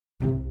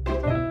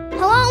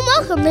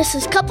Welcome, this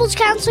is Couples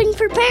Counseling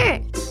for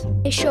Parents,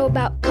 a show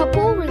about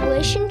couple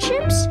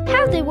relationships,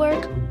 how they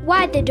work,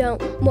 why they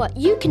don't, what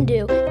you can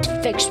do to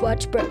fix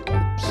what's broken.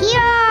 Here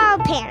are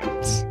our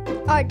parents.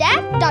 Our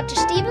dad, Dr.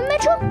 Stephen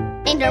Mitchell,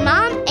 and our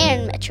mom,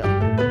 Erin Mitchell.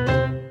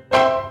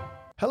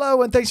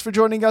 Hello, and thanks for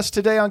joining us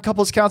today on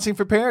Couples Counseling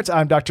for Parents.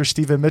 I'm Dr.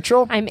 Stephen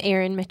Mitchell. I'm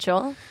Erin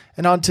Mitchell.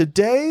 And on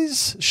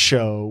today's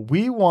show,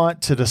 we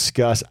want to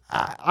discuss,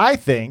 I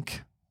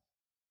think,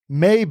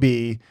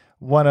 maybe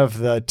one of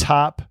the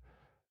top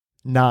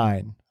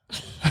 9.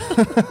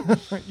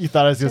 You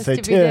thought I was going to say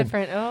 10. Be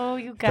different. Oh,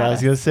 you got it. I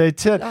was going to say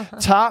 10.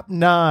 Top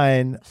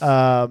 9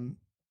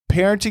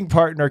 parenting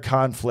partner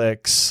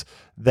conflicts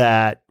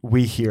that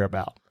we hear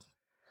about.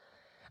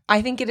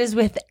 I think it is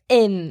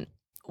within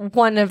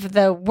one of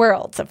the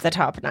worlds of the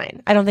top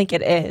 9. I don't think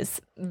it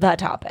is the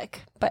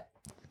topic, but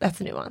that's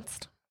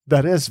nuanced.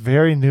 That is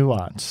very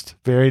nuanced,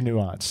 very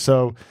nuanced.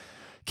 So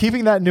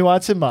keeping that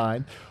nuance in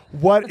mind,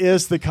 what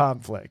is the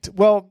conflict?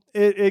 Well,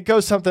 it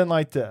goes something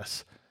like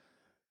this.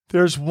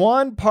 There's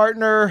one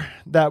partner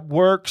that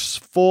works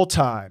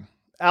full-time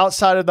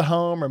outside of the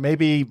home or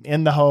maybe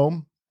in the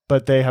home,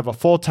 but they have a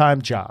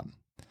full-time job.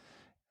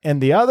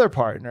 And the other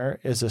partner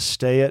is a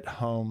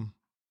stay-at-home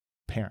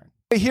parent.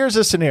 Here's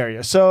a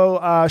scenario.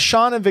 So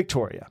Sean and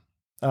Victoria.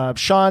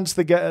 Sean's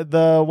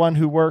the one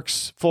who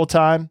works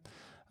full-time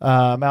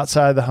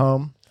outside of the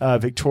home.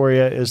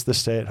 Victoria is the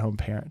stay-at-home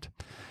parent.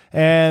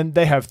 And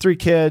they have 3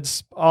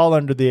 kids, all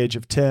under the age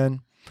of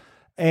 10.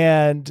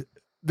 And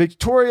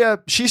Victoria,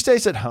 she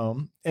stays at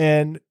home.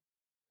 And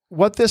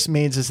what this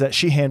means is that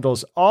she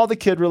handles all the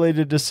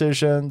kid-related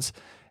decisions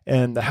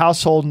and the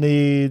household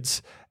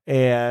needs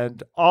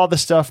and all the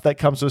stuff that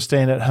comes with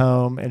staying at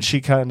home. And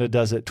she kind of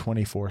does it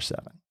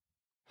 24/7.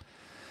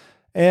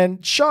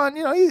 And Sean,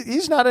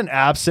 he's not an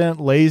absent,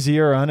 lazy,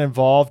 or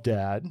uninvolved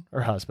dad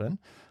or husband.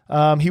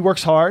 He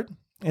works hard.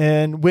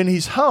 And when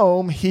he's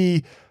home,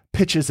 he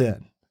pitches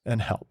in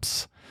and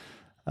helps.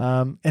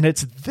 And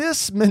it's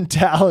this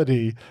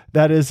mentality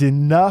that is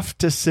enough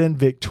to send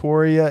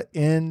Victoria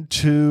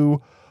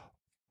into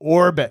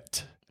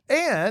orbit.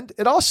 And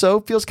it also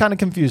feels kind of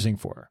confusing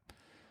for her.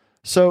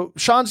 So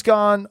Sean's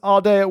gone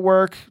all day at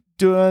work,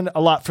 doing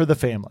a lot for the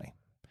family.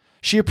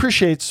 She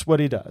appreciates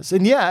what he does.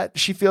 And yet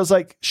she feels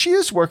like she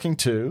is working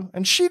too,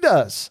 and she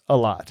does a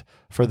lot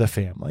for the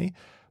family.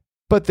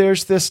 But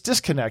there's this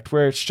disconnect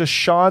where it's just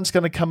Sean's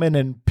going to come in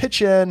and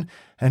pitch in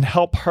and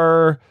help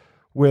her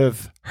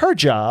with her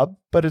job,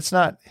 but it's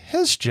not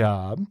his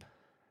job.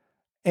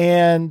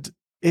 And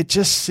it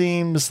just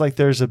seems like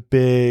there's a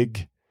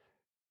big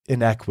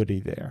inequity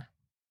there.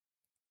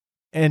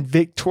 And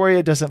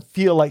Victoria doesn't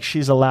feel like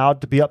she's allowed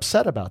to be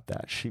upset about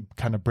that. She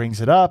kind of brings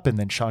it up, and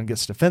then Sean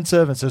gets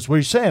defensive and says, "What are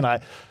you saying?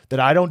 That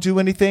I don't do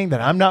anything, that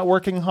I'm not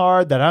working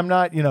hard, that I'm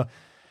not,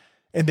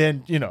 And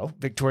then,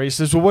 Victoria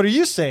says, "Well, what are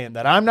you saying?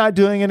 That I'm not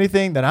doing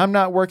anything, that I'm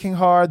not working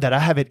hard, that I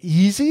have it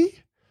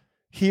easy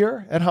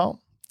here at home?"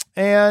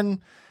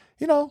 And,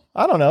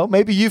 I don't know,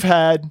 maybe you've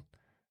had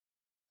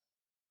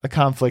a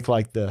conflict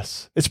like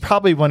this. It's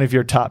probably one of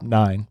your top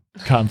 9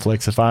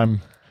 conflicts if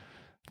I'm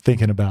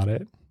thinking about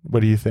it.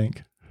 What do you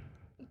think?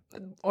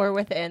 Or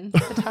within the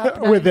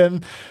top 9?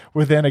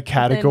 within a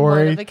category.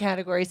 Within one of the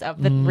categories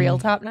of the real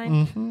top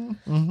 9? Mm-hmm,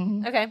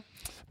 mm-hmm. Okay.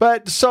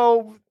 But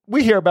so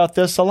we hear about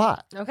this a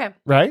lot. Okay.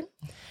 Right?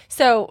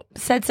 So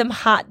said some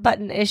hot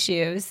button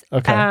issues.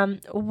 Okay.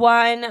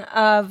 One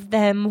of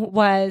them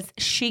was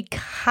she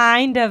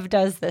kind of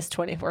does this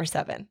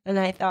 24/7. And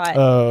I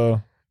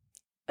thought...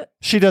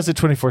 she does it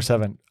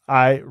 24/7.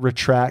 I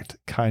retract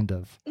kind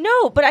of.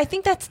 No, but I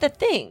think that's the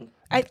thing.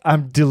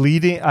 I'm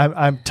deleting.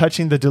 I'm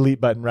touching the delete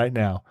button right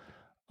now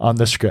on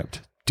the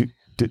script.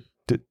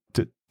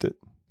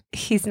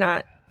 He's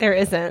not. There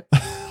isn't.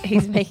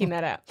 He's making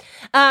that up.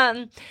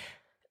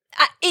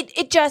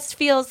 It just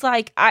feels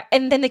like,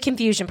 and then the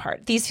confusion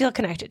part. These feel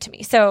connected to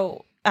me.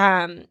 So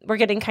we're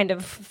getting kind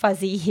of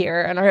fuzzy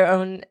here in our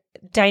own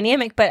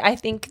dynamic. But I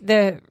think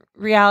the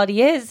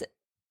reality is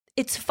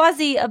it's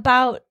fuzzy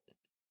about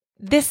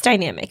this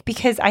dynamic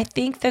because I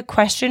think the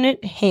question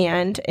at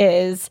hand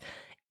is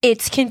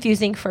it's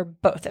confusing for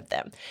both of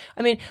them.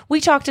 I mean,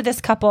 we talked to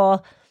this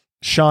couple.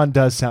 Sean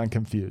does sound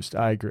confused.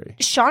 I agree.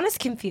 Sean is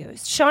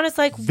confused. Sean is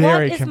like,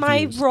 Very what is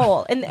confused. my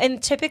role?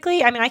 And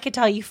typically, I could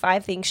tell you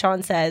 5 things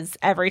Sean says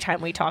every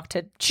time we talk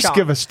to Sean. Just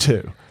give us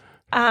 2.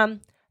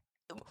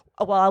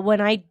 Well,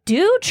 when I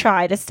do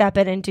try to step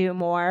in and do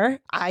more,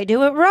 I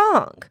do it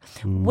wrong.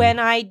 Ooh. When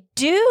I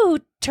do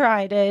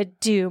try to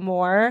do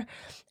more,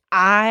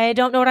 I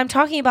don't know what I'm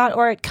talking about,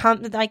 or it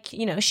comes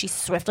she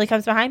swiftly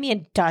comes behind me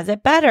and does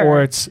it better.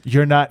 Or it's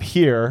you're not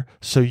here,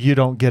 so you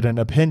don't get an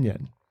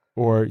opinion,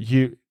 or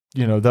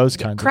those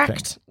kinds of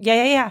things.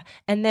 Yeah.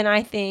 And then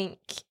I think,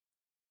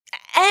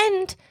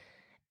 and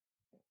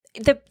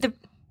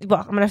I'm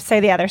going to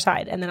say the other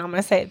side, and then I'm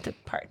going to say the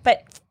part.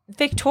 But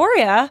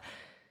Victoria,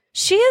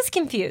 she is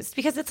confused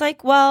because it's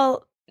like,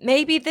 well,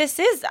 maybe this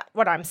is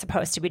what I'm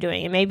supposed to be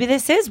doing. And maybe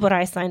this is what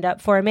I signed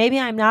up for. Maybe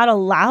I'm not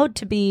allowed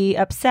to be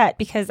upset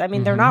because,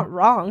 they're not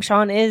wrong.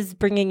 Sean is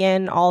bringing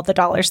in all the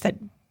dollars that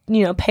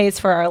pays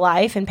for our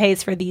life and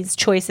pays for these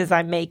choices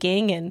I'm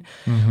making and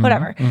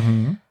whatever.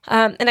 And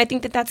I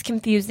think that that's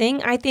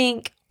confusing. I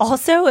think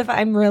also, if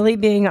I'm really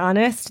being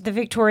honest, the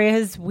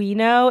Victorias we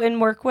know and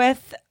work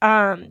with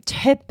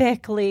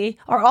typically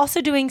are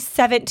also doing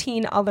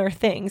 17 other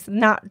things,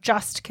 not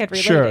just kid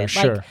related.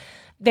 Sure.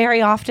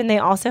 Very often they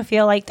also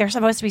feel like they're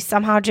supposed to be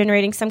somehow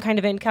generating some kind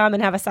of income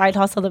and have a side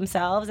hustle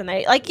themselves. And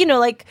they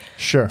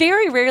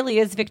very rarely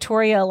is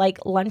Victoria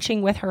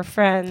lunching with her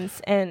friends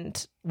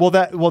and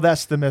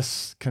that's the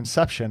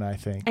misconception, I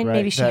think. And right?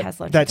 maybe she has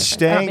lunch. That's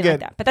staying at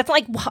that, but that's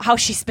how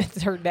she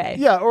spends her day.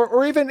 Yeah,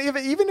 or even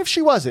if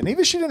she wasn't,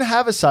 even if she didn't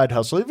have a side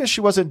hustle, even if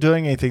she wasn't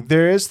doing anything,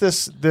 there is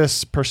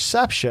this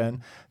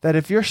perception that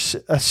if you're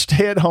a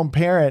stay-at-home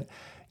parent,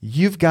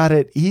 you've got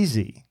it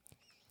easy.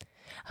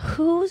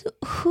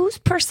 Whose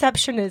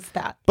perception is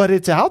that? But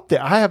it's out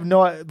there. I have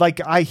no,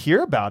 I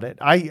hear about it.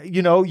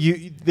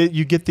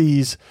 You get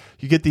these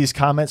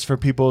comments from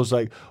people who's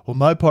like, well,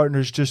 my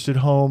partner's just at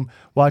home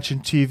watching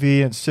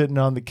TV and sitting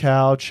on the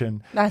couch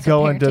and that's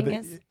going what to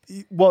is.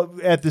 Well,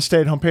 at the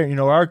stay-at-home parent,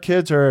 our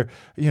kids are,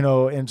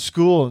 in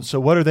school. And so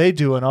what are they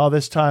doing all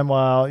this time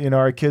while,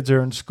 our kids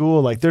are in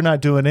school? They're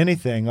not doing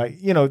anything.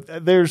 You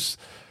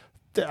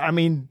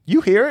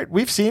hear it.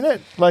 We've seen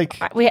it.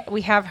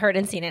 We have heard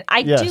and seen it.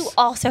 I do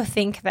also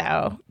think,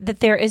 though,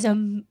 that there is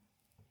a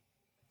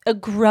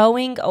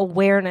growing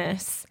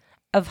awareness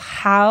of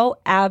how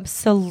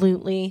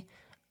absolutely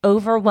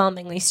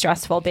overwhelmingly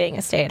stressful being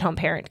a stay-at-home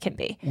parent can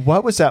be.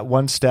 What was that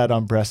one stat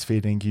on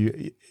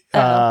breastfeeding?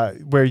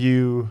 Where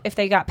if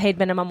they got paid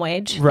minimum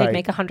wage, right. they'd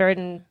make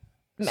 $6,000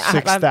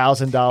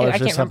 or I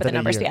can't remember the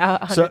numbers.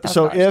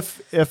 So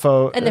if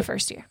in the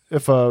first year,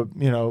 if a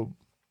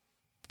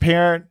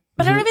parent.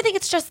 But I don't even think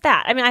it's just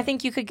that. I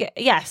think you could get,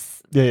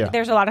 yes. Yeah.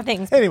 There's a lot of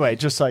things. Anyway,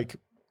 just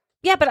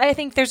yeah, but I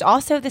think there's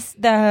also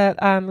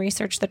the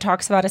research that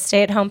talks about a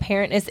stay-at-home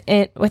parent is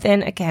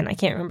within, again, I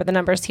can't remember the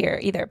numbers here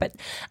either, but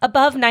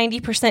above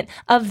 90%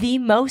 of the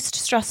most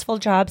stressful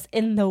jobs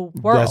in the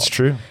world. That's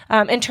true.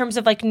 In terms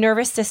of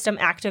nervous system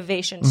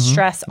activation,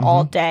 stress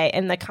all day,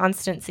 and the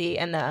constancy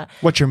and the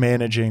what you're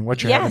managing,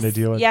 what you're having to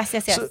deal with. Yes.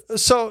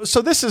 So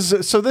this is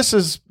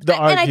the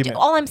argument. And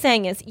all I'm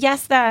saying is,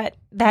 yes, that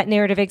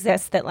narrative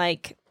exists that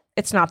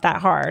it's not that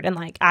hard. And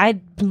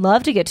I'd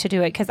love to get to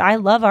do it because I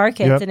love our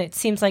kids and it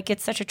seems like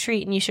it's such a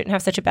treat and you shouldn't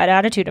have such a bad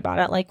attitude about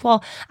it.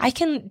 Well, I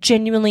can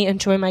genuinely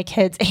enjoy my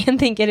kids and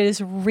think it is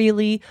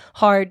really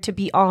hard to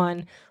be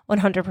on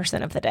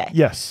 100% of the day.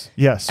 Yes,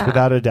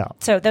 without a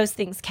doubt. So those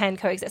things can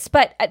coexist.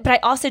 But I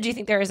also do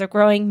think there is a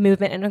growing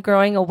movement and a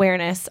growing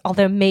awareness,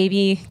 although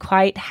maybe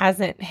quite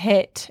hasn't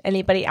hit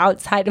anybody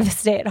outside of the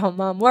stay-at-home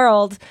mom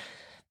world,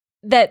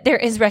 that there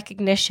is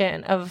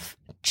recognition of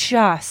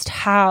just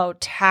how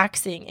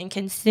taxing and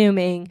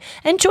consuming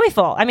and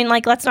joyful.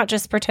 Let's not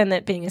just pretend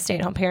that being a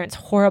stay-at-home parent's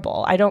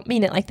horrible. I don't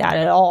mean it like that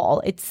at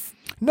all. It's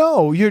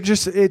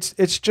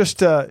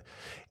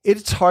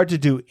hard to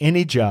do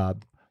any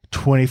job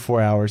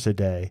 24 hours a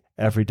day,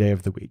 every day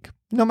of the week,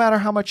 no matter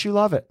how much you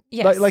love it.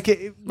 Yes. I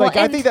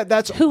think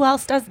that's who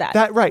else does that?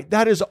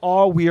 That is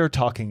all we are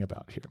talking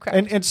about here.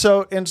 Correct. And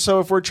so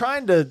if we're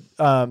trying to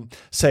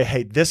say,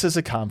 hey, this is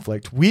a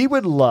conflict, we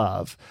would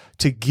love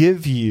to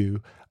give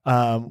you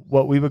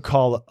what we would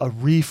call a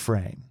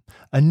reframe,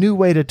 a new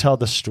way to tell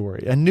the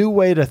story, a new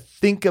way to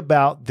think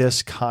about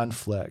this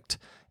conflict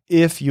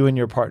if you and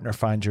your partner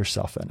find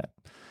yourself in it.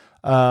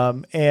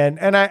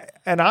 And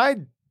I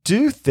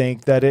do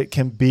think that it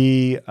can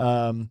be,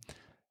 I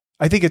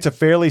think it's a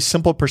fairly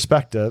simple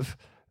perspective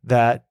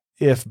that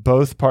if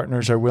both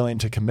partners are willing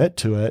to commit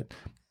to it,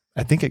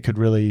 I think it could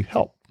really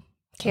help.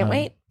 Can't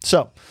wait.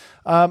 So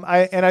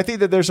I think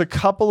that there's a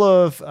couple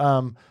of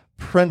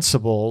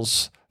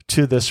principles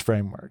to this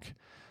framework.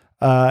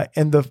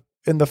 And the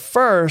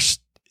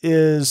first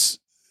is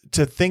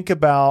to think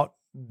about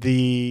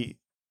the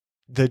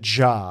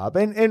job.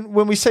 And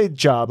when we say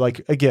job,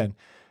 again,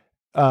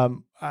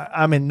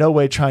 I'm in no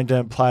way trying to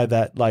imply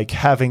that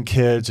having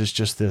kids is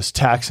just this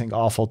taxing,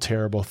 awful,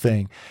 terrible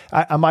thing.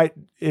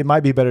 It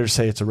might be better to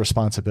say it's a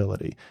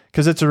responsibility,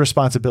 because it's a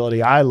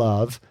responsibility I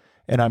love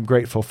and I'm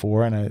grateful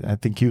for. And I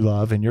think you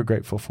love and you're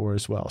grateful for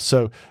as well.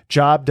 So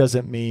job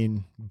doesn't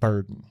mean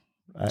burden.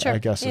 Sure. I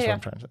guess is what I'm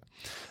trying to say.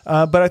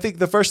 But I think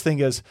the first thing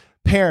is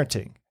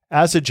parenting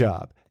as a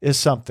job is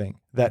something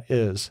that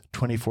is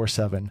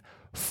 24/7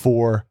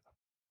 for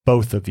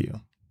both of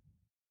you.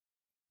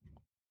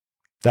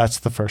 That's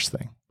the first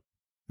thing.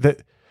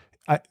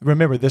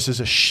 Remember, this is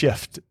a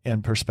shift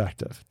in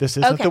perspective. This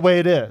isn't the way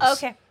it is.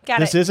 Okay, got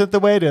this it. Isn't the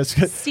way it is.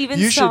 Steven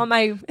saw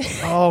my...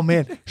 Oh,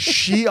 man.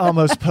 She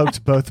almost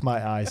poked both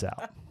my eyes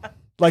out.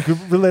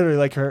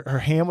 Literally, her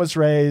hand was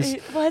raised,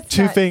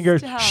 two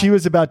fingers. Stop. She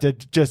was about to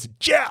just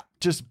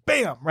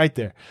bam, right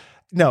there.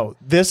 No,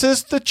 this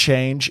is the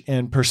change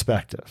in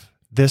perspective.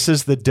 This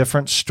is the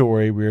different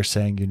story we are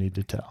saying you need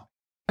to tell.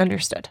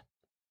 Understood.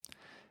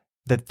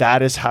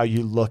 That is how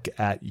you look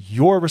at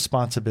your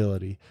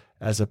responsibility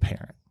as a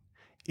parent.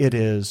 It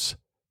is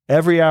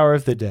every hour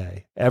of the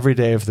day, every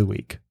day of the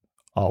week,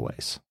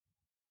 always.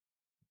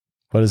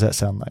 What does that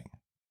sound like?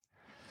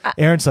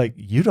 Erin's like,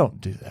 you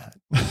don't do that.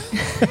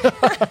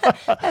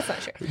 That's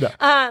not true. No.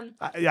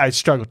 I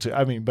struggle to.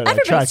 I mean, but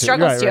everybody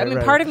struggles to. I mean,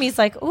 part of me is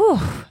like, ooh,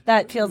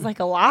 that feels like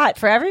a lot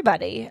for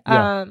everybody.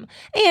 Yeah.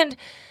 And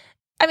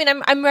I mean,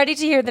 I'm ready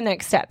to hear the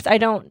next steps. I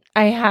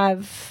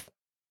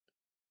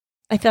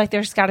feel like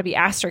there's got to be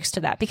asterisks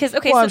to that because,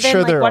 okay, well,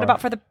 so then like, what about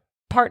for the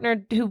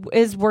partner who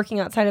is working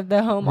outside of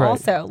the home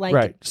also? Like,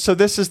 right. So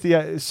this is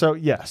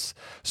yes.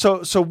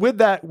 So with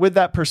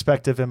that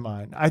perspective in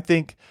mind, I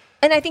think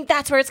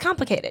that's where it's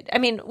complicated. I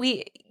mean,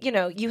 we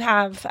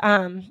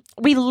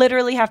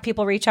literally have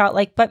people reach out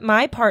like, but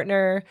my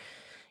partner,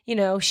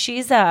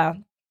 she's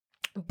a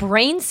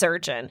brain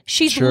surgeon.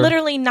 She's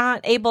literally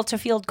not able to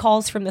field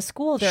calls from the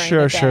school during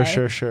the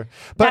day. Sure.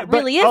 That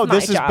really is my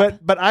job.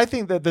 But I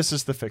think that this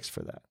is the fix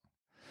for that.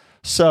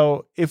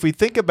 So if we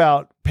think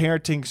about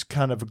parenting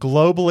kind of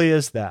globally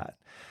as that,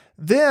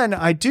 then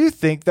I do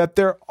think that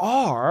there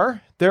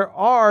are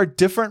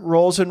different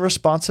roles and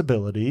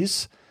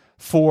responsibilities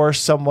for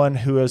someone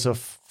who is a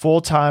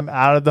full-time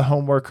out of the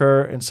home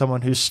worker and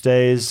someone who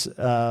stays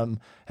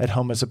at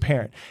home as a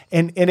parent.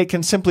 And it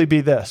can simply be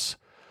this.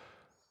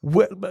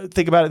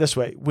 Think about it this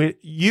way.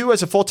 You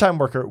as a full-time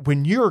worker,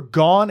 when you're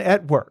gone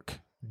at work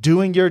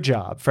doing your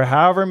job for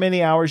however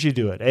many hours you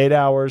do it, 8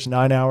 hours,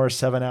 9 hours,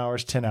 7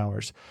 hours, 10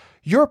 hours,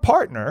 your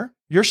partner,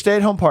 your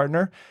stay-at-home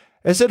partner,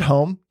 is at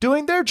home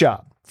doing their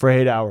job for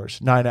 8 hours,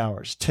 9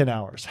 hours, 10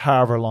 hours,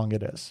 however long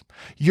it is.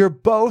 You're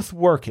both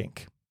working.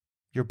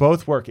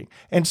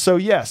 And so,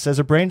 yes, as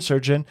a brain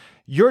surgeon,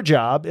 your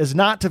job is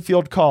not to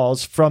field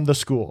calls from the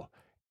school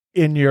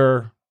when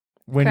you're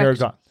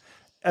gone.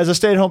 As a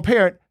stay-at-home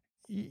parent,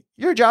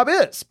 your job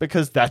is,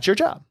 because that's your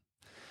job.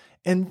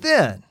 And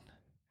then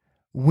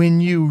when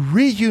you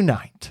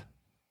reunite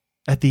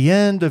at the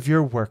end of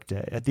your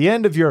workday, at the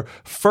end of your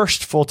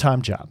first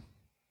full-time job,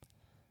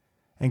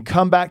 and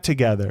come back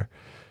together,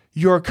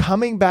 you're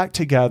coming back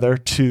together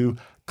to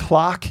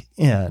clock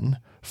in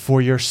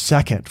for your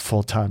second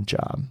full-time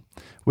job,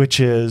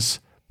 which is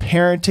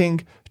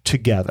parenting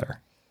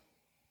together.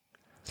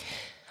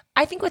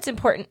 I think what's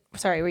important.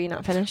 Sorry, were you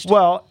not finished?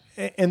 Well,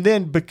 and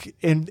then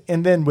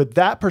with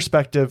that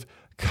perspective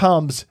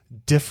comes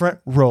different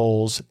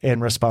roles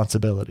and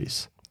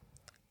responsibilities.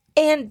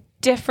 And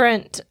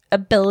different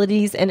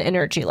abilities and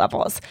energy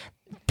levels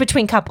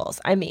between couples,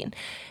 I mean.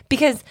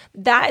 Because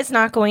that is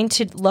not going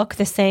to look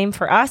the same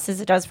for us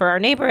as it does for our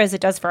neighbor, as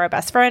it does for our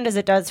best friend, as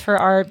it does for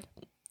our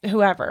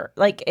whoever.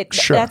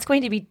 That's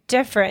going to be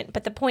different.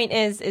 But the point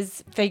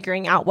is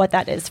figuring out what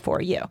that is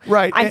for you.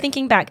 Right. I'm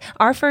thinking back,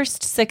 our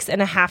first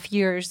 6.5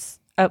 years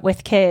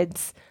with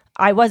kids,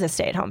 I was a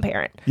stay-at-home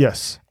parent.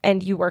 Yes.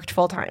 And you worked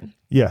full-time.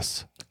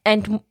 Yes.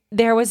 And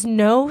there was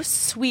no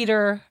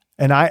sweeter.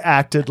 And I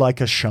acted like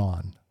a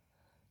Sean.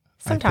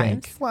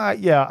 Sometimes. Well,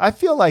 yeah, I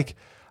feel like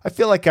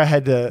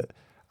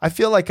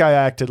I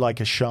acted like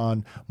a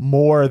Sean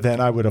more than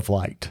I would have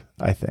liked,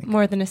 I think.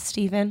 More than a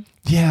Steven.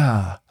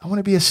 Yeah. I want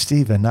to be a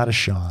Steven, not a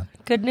Sean.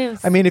 Good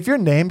news. I mean, if your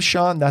name's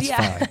Sean, that's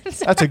fine.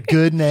 That's a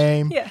good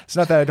name. Yeah. It's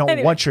not that I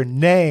don't want your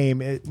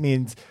name. It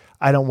means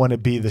I don't want to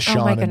be the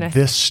Sean in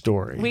this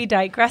story. We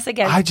digress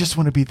again. I just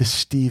want to be the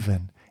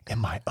Steven in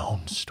my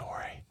own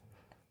story.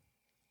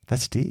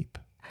 That's deep.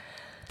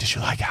 Did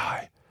you like how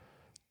I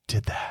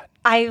did that?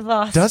 I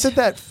lost. Doesn't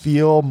that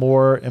feel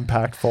more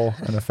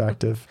impactful and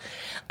effective?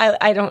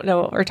 I don't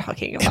know what we're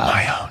talking about. In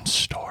my own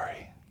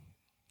story.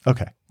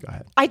 Okay, go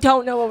ahead. I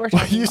don't know what we're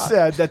talking about. You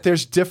said that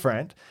there's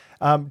different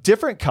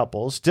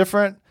couples,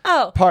 different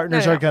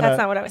partners are going to... That's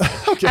not what I was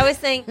saying. Okay. I was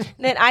saying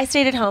that I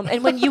stayed at home,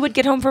 and when you would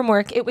get home from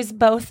work, it was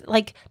both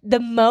like the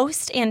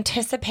most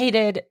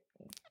anticipated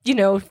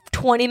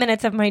 20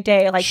 minutes of my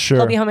day. Like,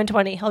 He'll be home in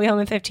 20, he'll be home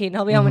in 15,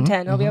 he'll be home in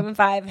 10, he'll be home in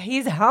 5.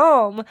 He's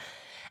home.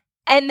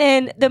 And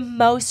then the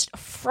most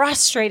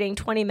frustrating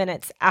 20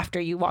 minutes after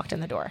you walked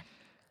in the door.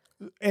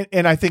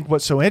 And I think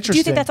what's so interesting... Do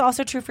you think that's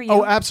also true for you?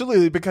 Oh,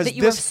 absolutely. Because that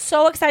you were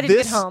so excited to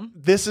get home.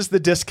 This is the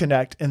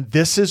disconnect, and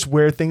this is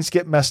where things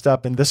get messed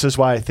up, and this is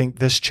why I think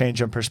this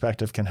change in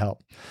perspective can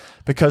help.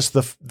 Because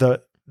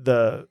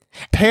the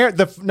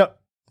parent...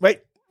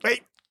 Wait.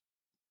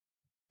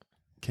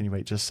 Can you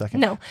wait just a second?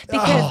 No,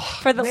 because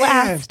for the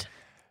last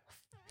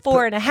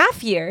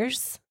 4.5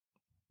 years,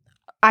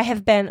 I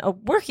have been a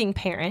working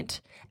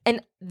parent,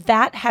 and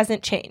that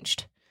hasn't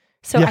changed.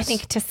 So yes. I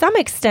think to some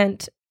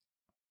extent...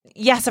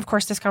 Yes, of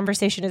course, this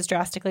conversation is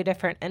drastically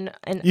different. And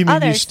you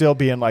mean you still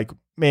being like,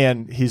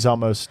 man, he's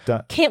almost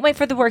done. Can't wait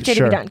for the workday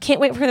to be done.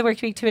 Can't wait for the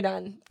work week to be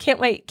done. Can't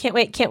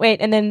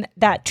wait. And then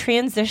that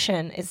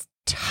transition is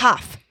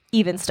tough,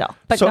 even still.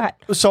 But go ahead.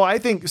 So I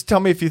think, tell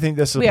me if you think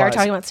this applies. We are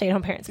talking about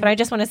stay-at-home parents, but I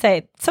just want to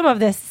say some of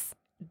this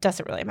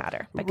doesn't really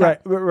matter. Right.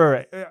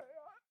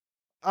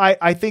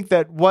 I think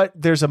that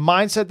there's a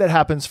mindset that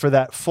happens for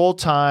that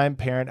full-time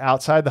parent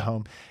outside the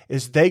home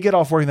is they get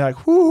off work and they're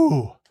like,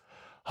 whoo.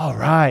 All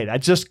right, I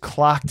just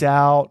clocked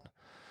out,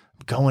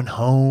 I'm going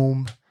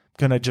home,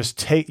 going to just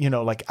take,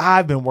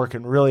 I've been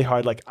working really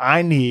hard. Like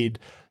I need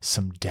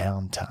some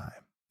downtime.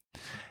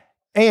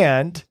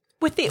 And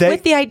With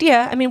the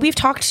idea, I mean, we've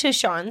talked to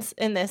Sean's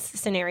in this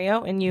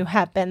scenario, and you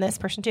have been this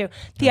person too.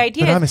 The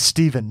idea But I'm a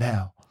Steven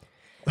now.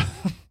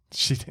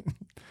 She didn't.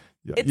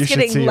 It's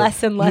getting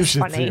less and less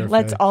funny.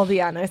 Let's all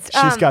be honest.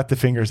 She's got the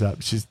fingers up.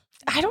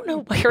 I don't know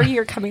where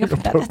you're coming up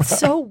with that. That's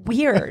so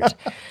weird.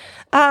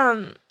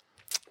 I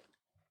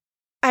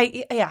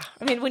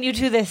mean, when you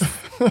do this,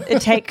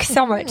 it takes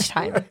so much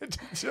time.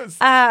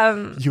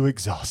 You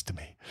exhaust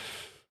me.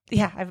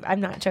 Yeah, I'm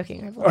not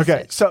joking. I've lost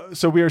Okay, it.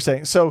 so we were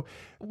saying,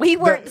 we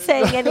weren't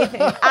saying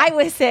anything. I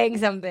was saying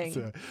something.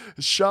 So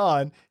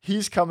Sean,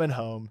 he's coming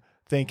home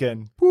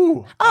thinking,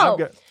 "Ooh,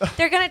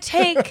 they're gonna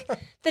take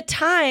the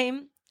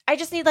time. I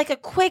just need like a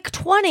quick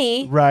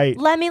 20. Right.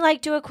 Let me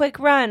like do a quick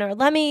run, or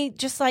let me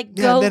just like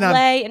go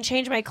lay and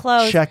change my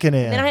clothes. Checking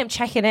in. And then I am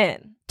checking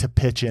in to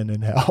pitch in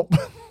and help."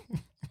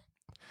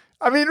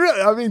 I mean,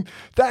 really,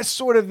 that's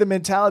sort of the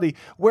mentality.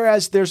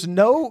 Whereas that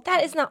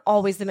is not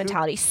always the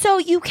mentality. So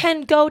you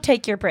can go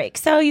take your break.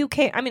 So you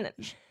can,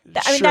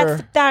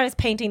 Sure. that is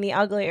painting the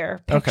uglier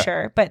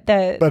picture, but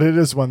it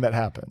is one that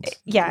happens.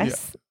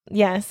 Yes.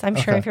 Yeah. Yes. I'm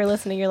sure if you're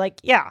listening, you're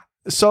like, yeah.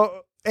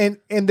 So, and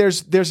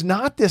there's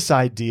not this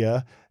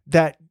idea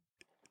that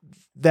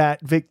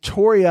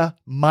Victoria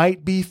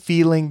might be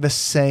feeling the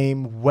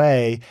same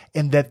way,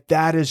 and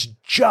that is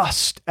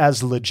just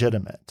as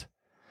legitimate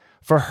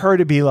for her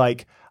to be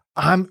like,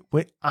 I'm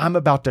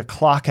about to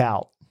clock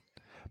out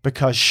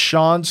because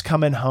Sean's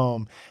coming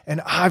home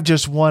and I've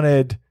just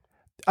wanted,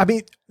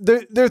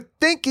 they're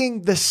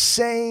thinking the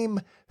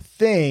same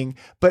thing,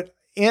 but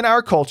in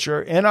our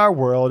culture, in our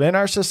world, in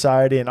our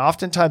society, and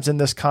oftentimes in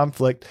this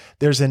conflict,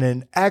 there's an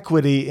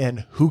inequity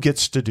in who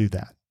gets to do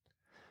that.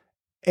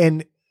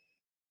 And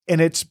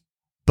it's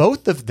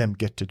both of them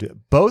get to do it.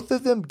 Both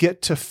of them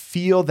get to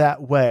feel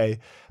that way.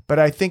 But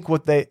I think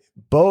what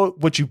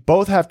you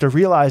both have to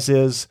realize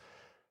is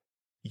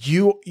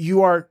you're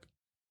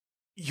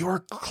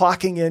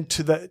clocking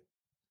into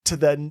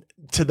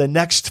the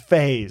next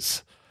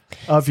phase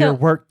of your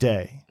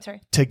workday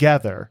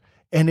together.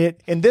 And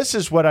this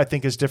is what I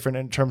think is different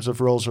in terms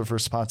of roles of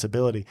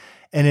responsibility.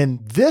 And in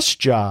this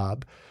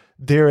job,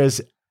 there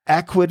is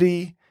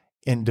equity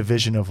in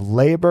division of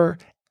labor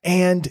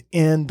and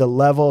in the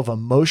level of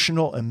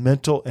emotional and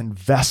mental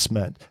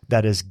investment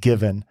that is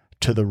given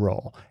to the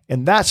role.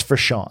 And that's for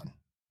Sean,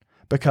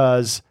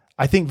 because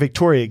I think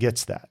Victoria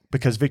gets that,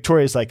 because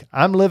Victoria's like,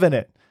 I'm living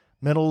it,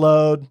 mental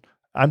load,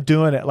 I'm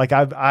doing it. Like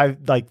I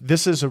like,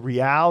 this is a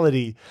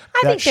reality.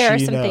 I think there are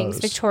some things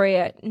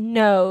Victoria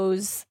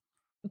knows,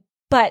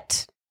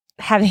 but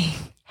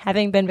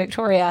having been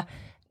Victoria,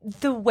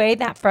 the way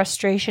that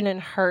frustration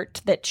and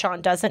hurt that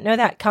Sean doesn't know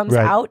that comes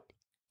out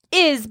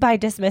is by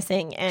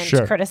dismissing and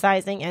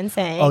criticizing and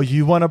saying, "Oh,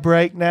 you want a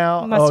break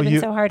now? Must have been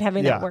so hard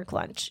having that work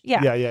lunch."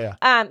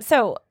 Yeah.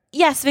 So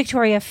yes,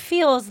 Victoria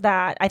feels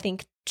that. I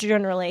think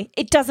generally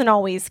it doesn't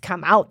always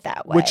come out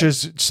that way, which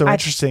is so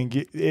interesting.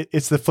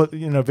 It's the flip.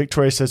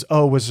 Victoria says,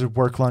 "Oh, was your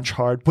work lunch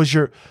hard? Was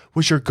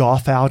your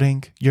golf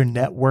outing, your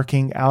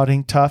networking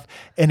outing tough?"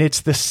 And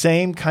it's the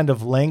same kind of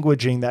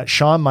languaging that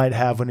Sean might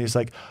have when he's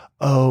like,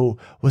 "Oh,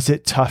 was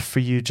it tough for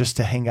you just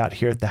to hang out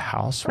here at the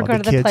house or go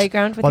to the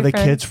playground with while your the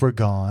friends? Kids were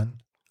gone?"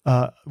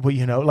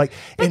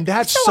 And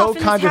that's so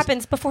often this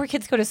happens before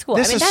kids go to school.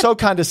 This is so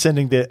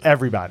condescending to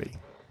everybody.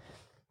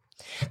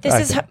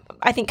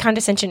 I think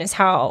condescension is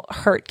how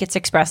hurt gets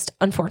expressed,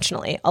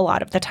 unfortunately, a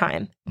lot of the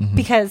time,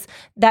 because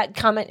that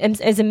comment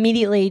is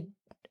immediately,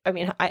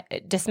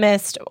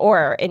 dismissed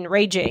or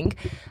enraging.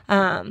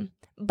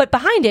 But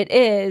behind it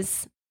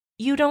is,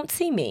 you don't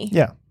see me.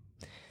 Yeah.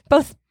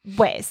 Both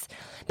ways.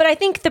 But I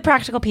think the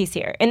practical piece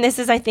here, and this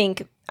is, I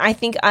think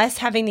us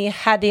having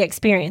had the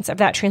experience of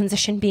that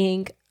transition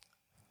being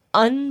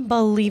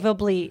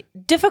unbelievably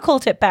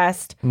difficult at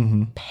best,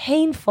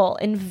 painful,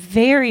 and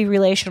very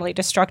relationally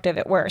destructive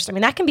at worst.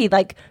 That can be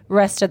like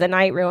rest of the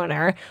night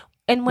ruiner.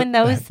 And when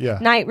those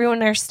night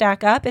ruiners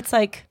stack up, it's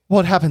like... Well,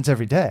 it happens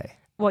every day.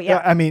 Well, yeah.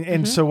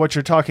 And so what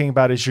you're talking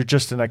about is you're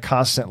just in a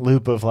constant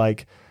loop of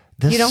like,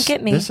 you don't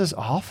get me. This is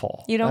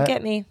awful. You don't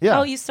get me. Yeah.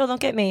 Oh, you still don't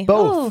get me.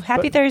 Both. Oh,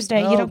 happy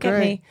Thursday. You don't get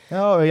me.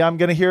 Oh, I'm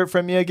going to hear it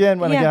from you again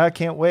when I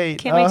can't wait.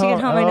 Can't wait to get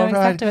home. I know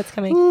exactly what's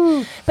coming.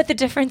 Ooh. But the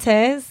difference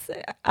is,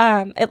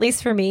 at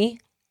least for me,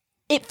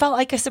 it felt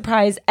like a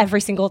surprise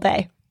every single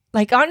day.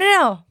 Like, oh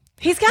no,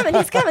 he's coming.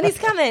 He's coming. He's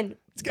coming.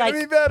 It's going to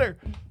be better.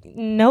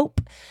 Nope.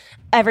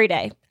 Every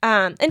day.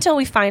 Until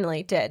we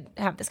finally did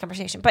have this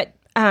conversation. But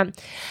I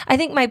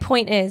think my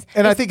point is...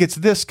 And I think it's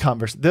this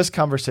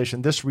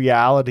conversation, this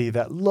reality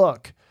that,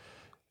 look...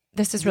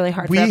 This is really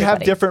hard for everybody. We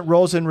have different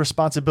roles and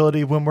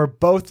responsibility when we're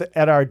both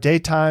at our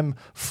daytime,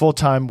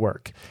 full-time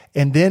work.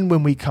 And then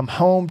when we come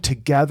home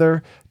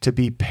together to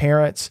be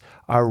parents,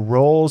 our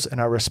roles and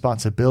our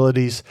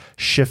responsibilities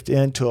shift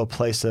into a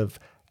place of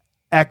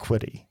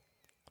equity.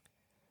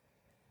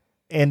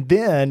 And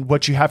then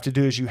what you have to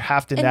do is you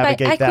have to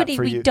navigate that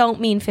for you. We don't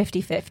mean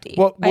 50-50.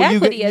 Well, by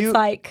equity, it's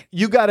like...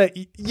 You got to...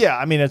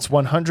 Yeah, it's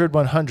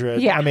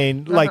 100-100. Yeah.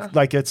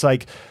 Like it's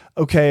like,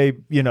 okay,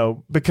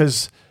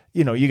 because...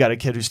 you got a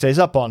kid who stays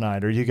up all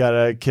night, or you got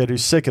a kid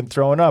who's sick and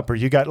throwing up, or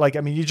you got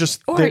you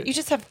just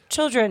have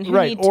children who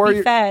need to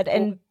be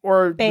fed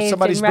or bathed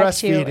somebody's and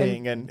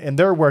breastfeeding and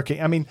they're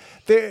working. I mean,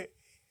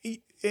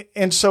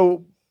 and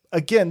so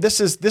again, this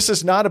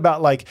is not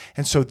about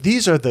and so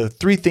these are the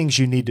 3 things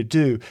you need to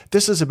do.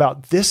 This is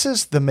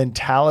the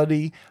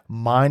mentality,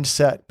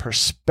 mindset,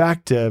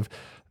 perspective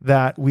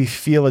that we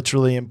feel it's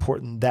really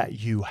important that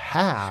you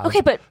have.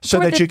 Okay, but so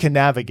that you can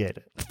navigate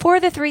it. For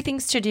the 3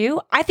 things to do,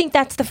 I think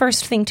that's the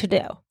first thing to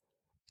do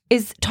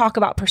is talk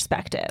about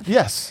perspective.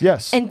 Yes.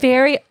 And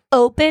very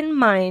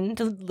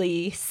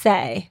open-mindedly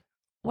say,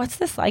 what's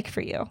this like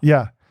for you?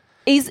 Yeah.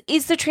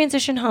 Is the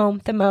transition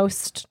home the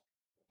most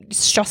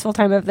stressful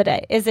time of the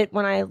day? Is it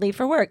when I leave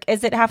for work?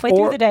 Is it halfway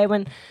through the day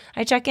when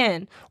I check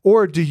in?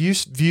 Or do you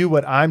view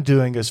what I'm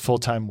doing as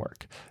full-time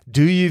work?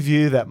 Do you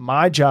view that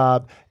my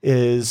job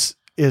is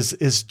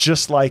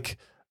just like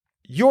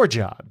your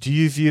job? Do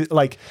you view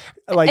like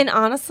and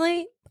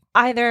honestly,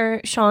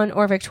 either Sean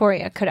or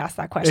Victoria could ask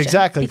that question.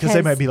 Exactly, because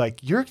they might be like,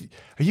 are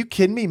you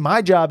kidding me?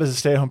 My job as a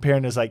stay-at-home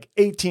parent is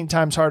 18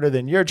 times harder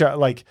than your job.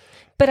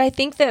 But I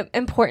think the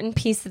important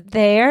piece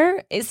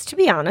there is, to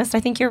be honest, I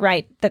think you're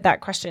right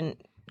that question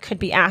could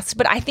be asked.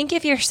 But I think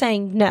if you're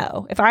saying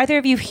no, if either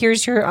of you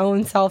hears your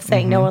own self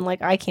saying no and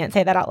I can't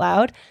say that out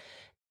loud,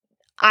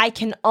 I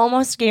can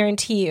almost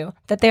guarantee you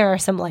that there are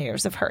some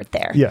layers of hurt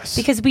there. Yes.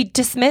 Because we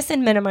dismiss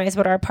and minimize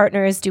what our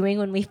partner is doing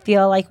when we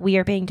feel like we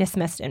are being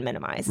dismissed and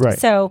minimized. Right.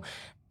 So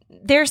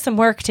there's some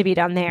work to be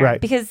done there. Right.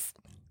 Because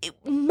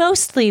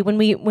mostly when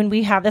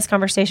we have this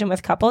conversation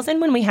with couples, and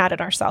when we had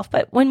it ourselves,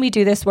 but when we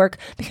do this work,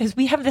 because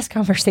we have this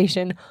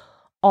conversation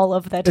all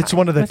of the time. It's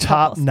one of the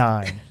top couples.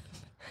 9.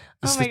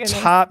 It's the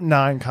top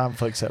 9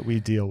 conflicts that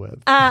we deal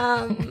with.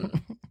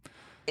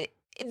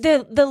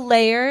 The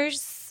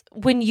layers,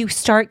 when you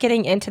start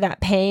getting into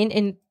that pain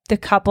and the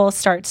couple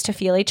starts to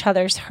feel each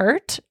other's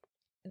hurt,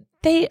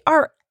 they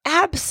are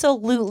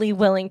absolutely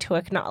willing to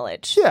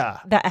acknowledge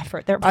the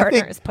effort their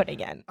partner is putting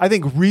in. I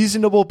think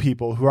reasonable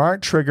people who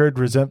aren't triggered,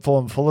 resentful,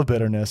 and full of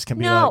bitterness can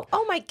be oh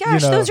my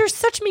gosh, those are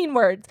such mean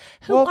words.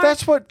 Who aren't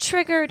that's what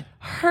triggered,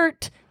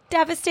 hurt,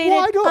 devastated,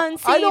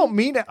 unseen. I don't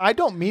mean it. I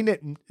don't mean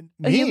it mean.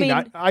 You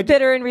mean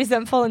bitter and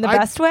resentful in the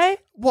best way?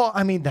 Well,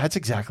 I mean, that's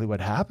exactly what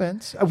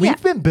happens.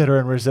 We've been bitter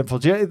and resentful.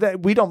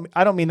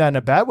 I don't mean that in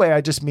a bad way.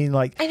 I just mean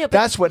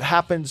that's what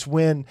happens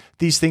when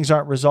these things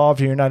aren't resolved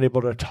and you're not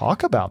able to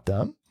talk about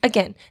them.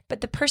 Again,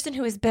 but the person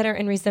who is bitter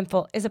and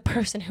resentful is a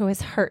person who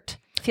is hurt,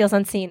 feels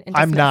unseen, and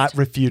dismissed. I'm not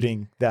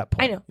refuting that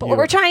point. I know, but what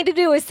we're trying to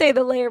do is say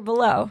the layer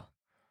below.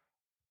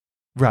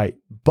 Right,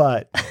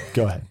 but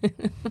go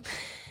ahead.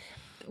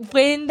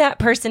 When that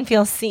person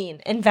feels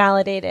seen and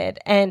validated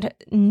and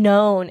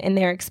known in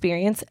their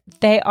experience,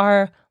 they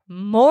are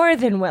more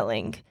than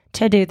willing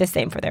to do the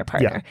same for their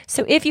partner. Yeah.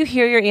 So if you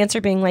hear your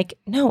answer being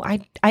no,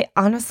 I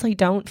honestly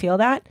don't feel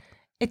that,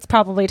 it's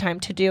probably time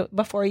to do,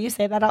 before you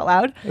say that out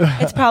loud,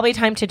 it's probably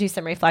time to do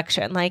some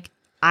reflection.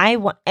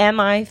 Am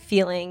I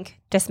feeling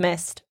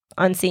dismissed,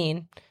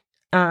 unseen,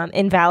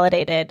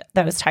 invalidated,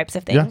 those types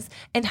of things? Yeah.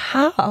 And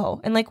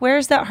how? And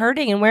where's that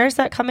hurting? And where's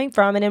that coming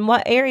from? And in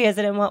what areas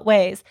and in what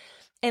ways?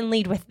 And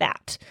lead with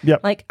that.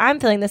 Yep. I'm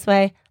feeling this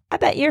way. I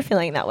bet you're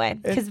feeling that way,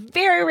 because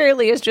very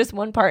rarely is just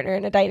one partner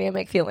in a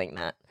dynamic feeling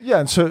that. Yeah,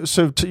 and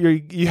so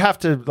you have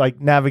to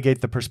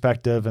navigate the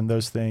perspective and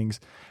those things,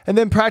 and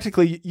then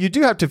practically you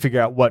do have to figure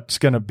out what's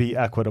going to be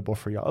equitable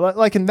for y'all.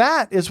 And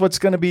that is what's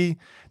going to be,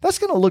 that's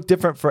going to look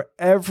different for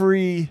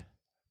every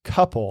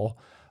couple,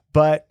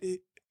 but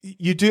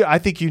I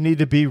think you need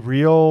to be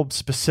real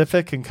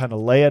specific and kind of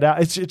lay it out.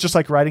 It's just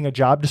like writing a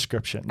job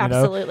description.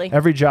 Absolutely.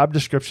 Every job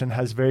description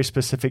has very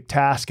specific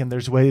tasks, and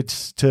there's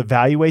ways to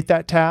evaluate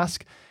that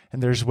task,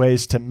 and there's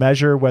ways to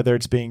measure whether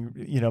it's being,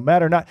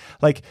 met or not.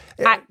 I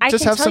can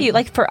tell you,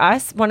 for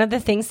us, one of the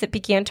things that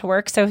began to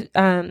work. So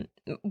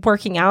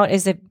working out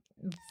is a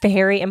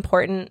very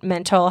important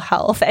mental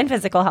health and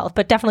physical health,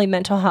 but definitely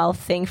mental health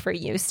thing for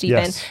you,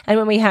 Stephen. Yes. And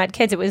when we had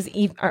kids, it was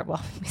we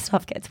still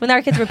have kids. When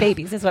our kids were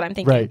babies is what I'm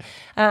thinking.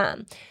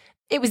 Right.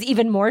 It was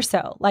even more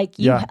so.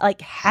 You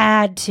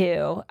had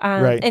to.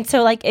 Right. And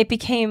so it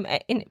became,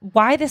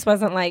 why this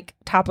wasn't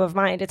top of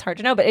mind, it's hard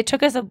to know, but it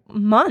took us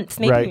months,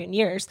 maybe even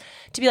years,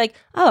 to be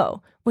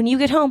when you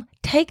get home,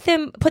 take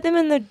them, put them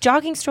in the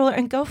jogging stroller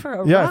and go for a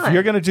run. Yeah, if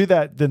you're going to do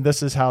that, then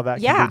this is how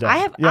that can be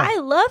done. I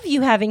love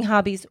you having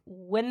hobbies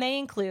when they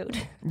include.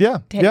 Yeah.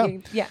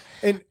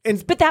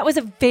 But that was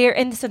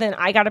and so then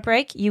I got a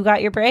break, you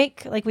got your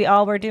break. We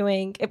all were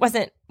doing, it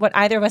wasn't what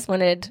either of us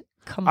wanted.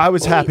 Completely. I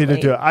was happy to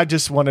do it. I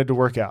just wanted to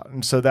work out.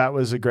 And so that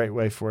was a great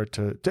way for it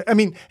to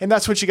and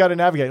that's what you got to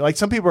navigate.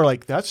 Some people are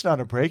that's not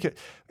a break. It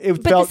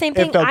felt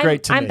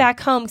great to me. I'm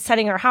back home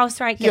setting our house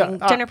right, getting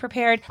dinner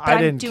prepared, but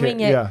I'm doing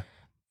it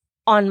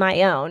on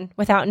my own,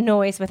 without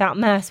noise, without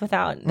mess,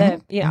 without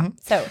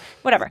so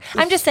whatever.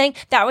 I'm just saying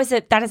that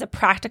is a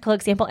practical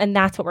example, and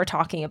that's what we're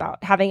talking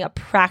about. Having a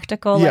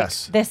practical,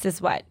 this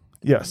is what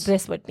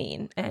this would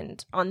mean.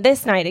 And on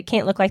this night, it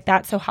can't look like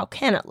that. So how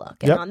can it look?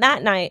 And on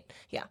that night,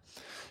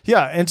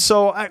 Yeah. And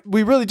so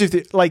we really do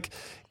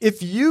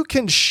if you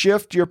can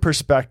shift your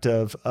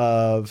perspective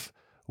of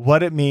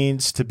what it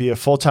means to be a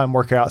full-time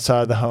worker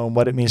outside of the home,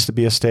 what it means to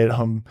be a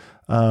stay-at-home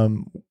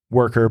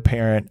worker,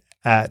 parent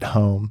at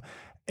home,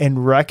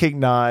 and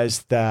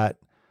recognize that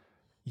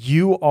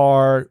you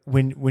are,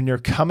 when you're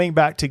coming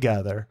back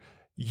together,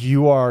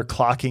 you are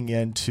clocking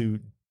into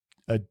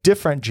a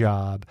different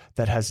job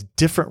that has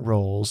different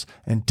roles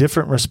and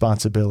different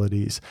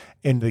responsibilities.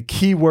 And the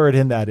key word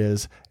in that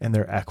is, and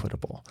they're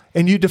equitable.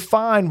 And you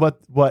define what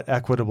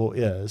equitable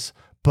is,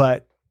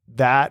 but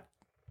that...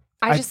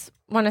 I just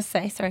want to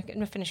say, sorry, I'm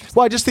going to finish.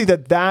 Well, I just think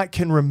that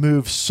can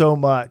remove so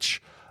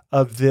much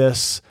of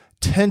this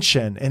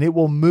tension, and it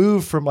will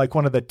move from like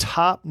one of the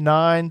top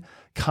 9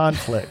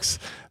 conflicts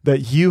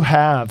that you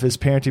have as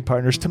parenting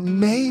partners to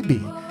maybe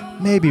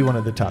one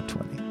of the top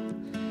 20.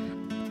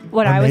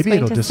 What or I was maybe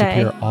going it'll to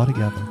say disappear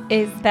altogether.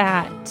 Is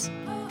that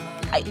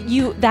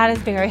that is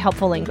very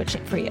helpful language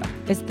for you,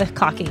 is the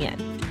clocking in.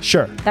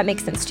 Sure. That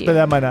makes sense to you. But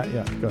that might not,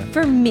 yeah, go ahead.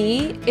 For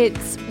me,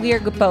 we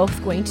are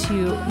both going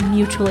to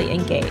mutually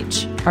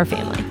engage our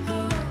family.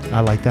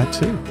 I like that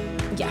too.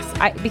 Yes,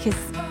 because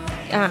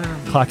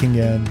clocking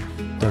in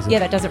doesn't. Yeah,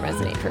 that doesn't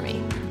resonate for me.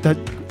 But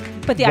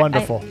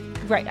wonderful.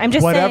 Right, I'm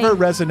just whatever saying,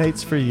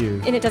 resonates for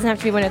you, and it doesn't have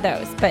to be one of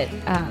those. But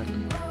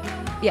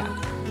yeah.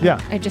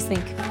 I just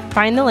think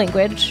find the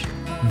language,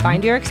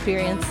 find your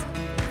experience,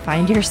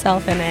 find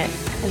yourself in it,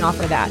 and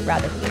offer that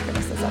rather than the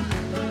criticism.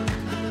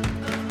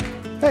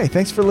 Hey,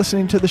 thanks for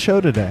listening to the show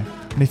today.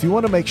 And if you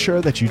want to make sure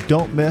that you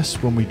don't miss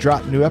when we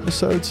drop new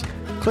episodes,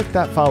 click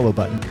that follow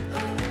button.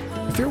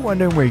 If you're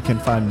wondering where you can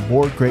find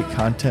more great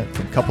content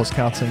from Couples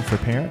Counseling for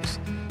Parents,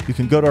 you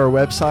can go to our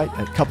website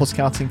at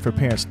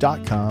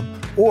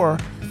couplescounselingforparents.com or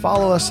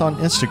follow us on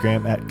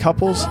Instagram at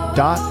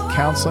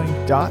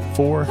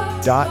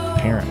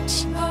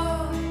couples.counseling.for.parents.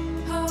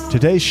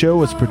 Today's show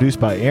was produced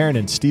by Erin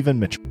and Stephen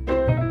Mitchell.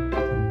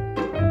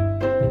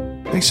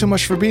 Thanks so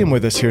much for being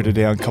with us here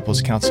today on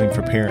Couples Counseling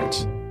for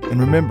Parents. And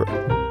remember,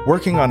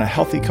 working on a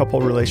healthy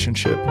couple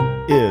relationship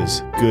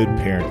is good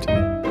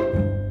parenting.